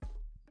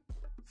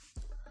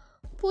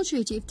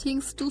Positive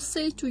things to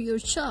say to your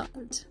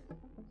child.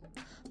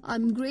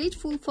 I'm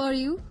grateful for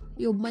you.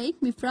 You make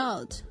me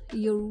proud.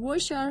 Your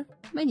words are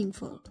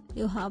meaningful.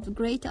 You have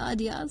great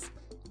ideas.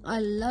 I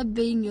love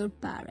being your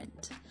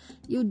parent.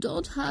 You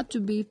don't have to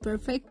be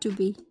perfect to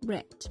be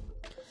great.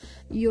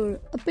 Your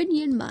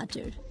opinion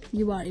matters.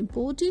 You are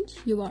important.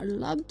 You are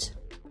loved.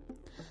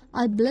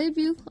 I believe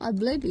you. I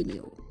believe in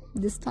you.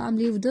 This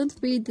family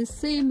wouldn't be the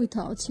same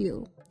without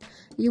you.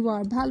 You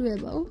are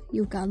valuable.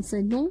 You can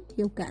say no.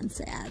 You can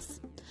say yes.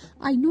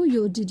 I know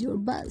you did your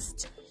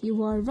best.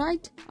 You are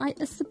right. I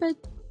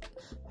accept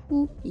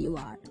who you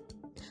are.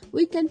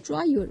 We can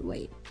try your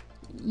way.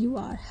 You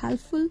are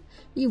helpful.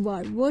 You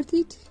are worth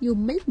it. You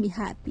make me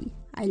happy.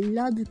 I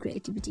love your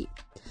creativity.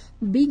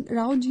 Being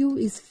around you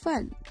is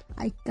fun.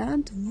 I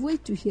can't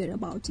wait to hear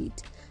about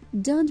it.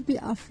 Don't be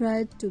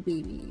afraid to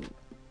be me.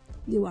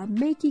 You are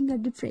making a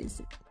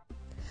difference.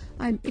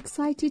 I'm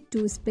excited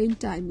to spend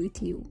time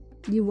with you.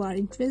 You are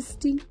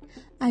interesting.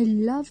 I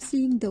love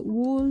seeing the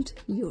world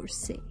you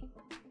say.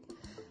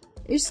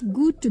 It's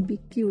good to be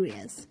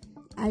curious.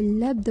 I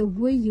love the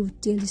way you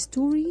tell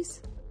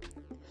stories.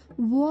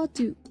 What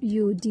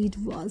you did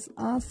was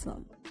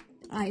awesome.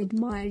 I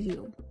admire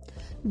you.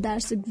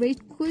 That's a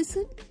great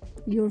question.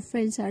 Your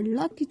friends are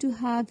lucky to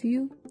have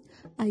you.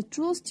 I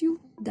trust you.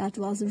 That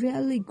was a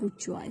really good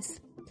choice.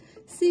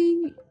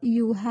 Seeing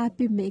you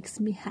happy makes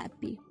me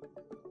happy.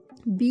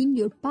 Being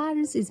your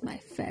parents is my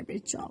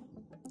favorite job.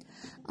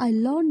 I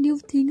learn new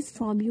things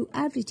from you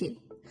every day.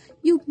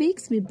 You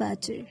makes me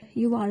better.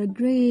 You are a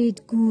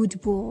great, good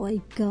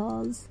boy,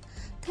 girls.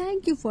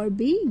 Thank you for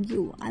being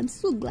you. I'm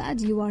so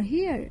glad you are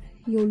here.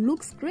 You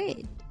looks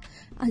great.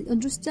 I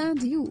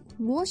understand you.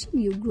 Watching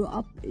you grow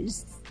up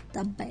is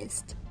the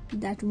best.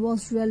 That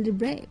was really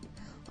brave.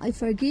 I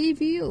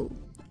forgive you.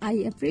 I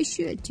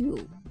appreciate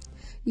you.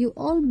 You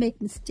all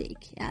make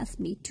mistakes, as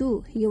me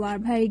too. You are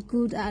very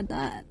good at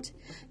that.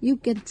 You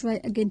can try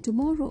again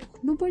tomorrow.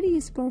 Nobody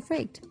is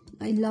perfect.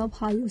 I love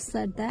how you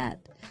said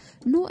that.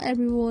 No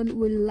everyone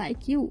will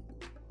like you,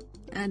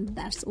 and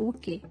that's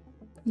okay.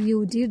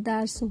 You did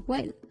that so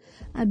well.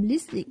 I'm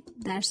listening.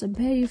 That's a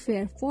very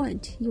fair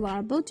point. You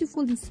are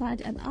beautiful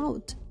inside and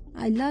out.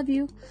 I love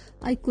you.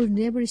 I could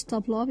never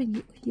stop loving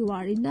you. You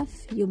are enough.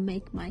 You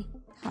make my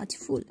heart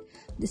full.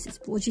 This is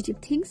positive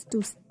things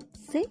to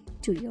say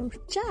to your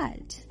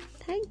child.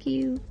 Thank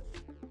you.